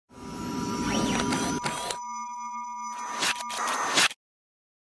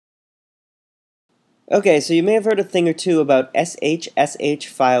Okay, so you may have heard a thing or two about SHSH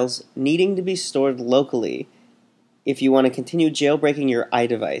files needing to be stored locally if you want to continue jailbreaking your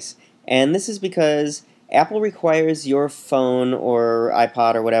iDevice. And this is because Apple requires your phone or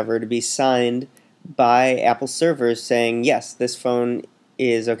iPod or whatever to be signed by Apple servers saying, yes, this phone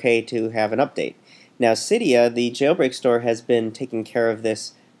is okay to have an update. Now, Cydia, the jailbreak store, has been taking care of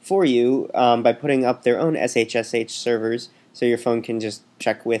this for you by putting up their own SHSH servers, so your phone can just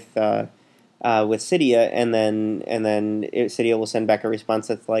check with Cydia, and then Cydia will send back a response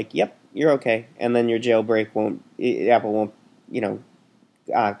that's like, "Yep, you're okay," and then your jailbreak won't. Apple won't,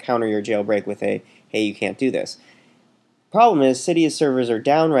 counter your jailbreak with a, "Hey, you can't do this." Problem is, Cydia's servers are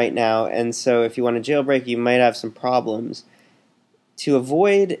down right now, and so if you want to jailbreak, you might have some problems. To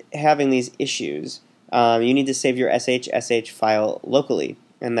avoid having these issues, you need to save your SHSH file locally,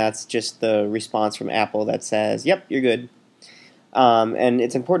 and that's just the response from Apple that says, "Yep, you're good." And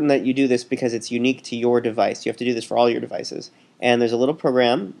it's important that you do this because it's unique to your device. You have to do this for all your devices. And there's a little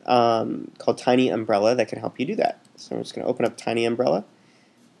program called Tiny Umbrella that can help you do that. So I'm just going to open up Tiny Umbrella.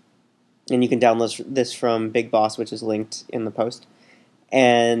 And you can download this from Big Boss, which is linked in the post.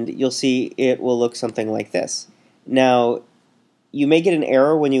 And you'll see it will look something like this. Now, you may get an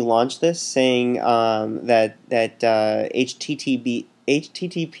error when you launch this saying that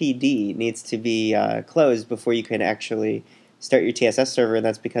HTTPD needs to be closed before you can actually start your TSS server, and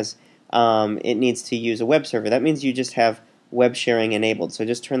that's because it needs to use a web server. That means you just have web sharing enabled, so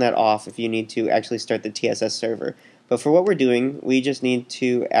just turn that off if you need to actually start the TSS server. But for what we're doing, we just need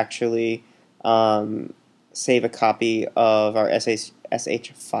to actually save a copy of our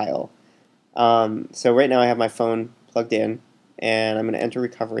SHSH file. So right now I have my phone plugged in, and I'm going to enter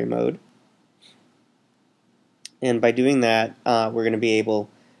recovery mode. And by doing that, we're going to be able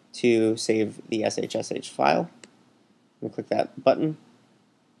to save the SHSH file. I'm going to click that button.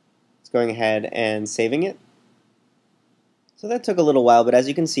 It's going ahead and saving it. So that took a little while, but as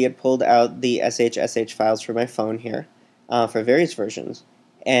you can see, it pulled out the SHSH files for my phone here for various versions.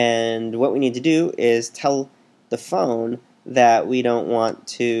 And what we need to do is tell the phone that we don't want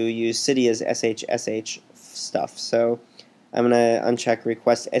to use Cydia's SHSH stuff. So I'm going to uncheck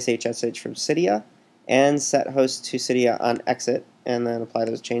request SHSH from Cydia and set host to Cydia on exit, and then apply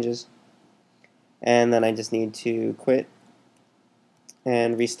those changes. And then I just need to quit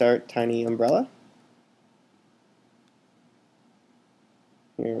and restart Tiny Umbrella.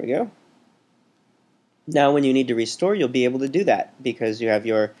 Here we go. Now when you need to restore, you'll be able to do that because you have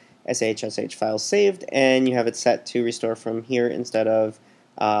your SHSH file saved and you have it set to restore from here instead of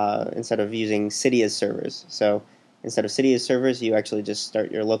using Cydia's servers. So instead of Cydia's servers, you actually just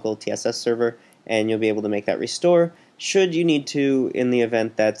start your local TSS server, and you'll be able to make that restore should you need to in the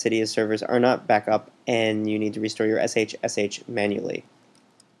event that Cydia's servers are not back up and you need to restore your SHSH manually.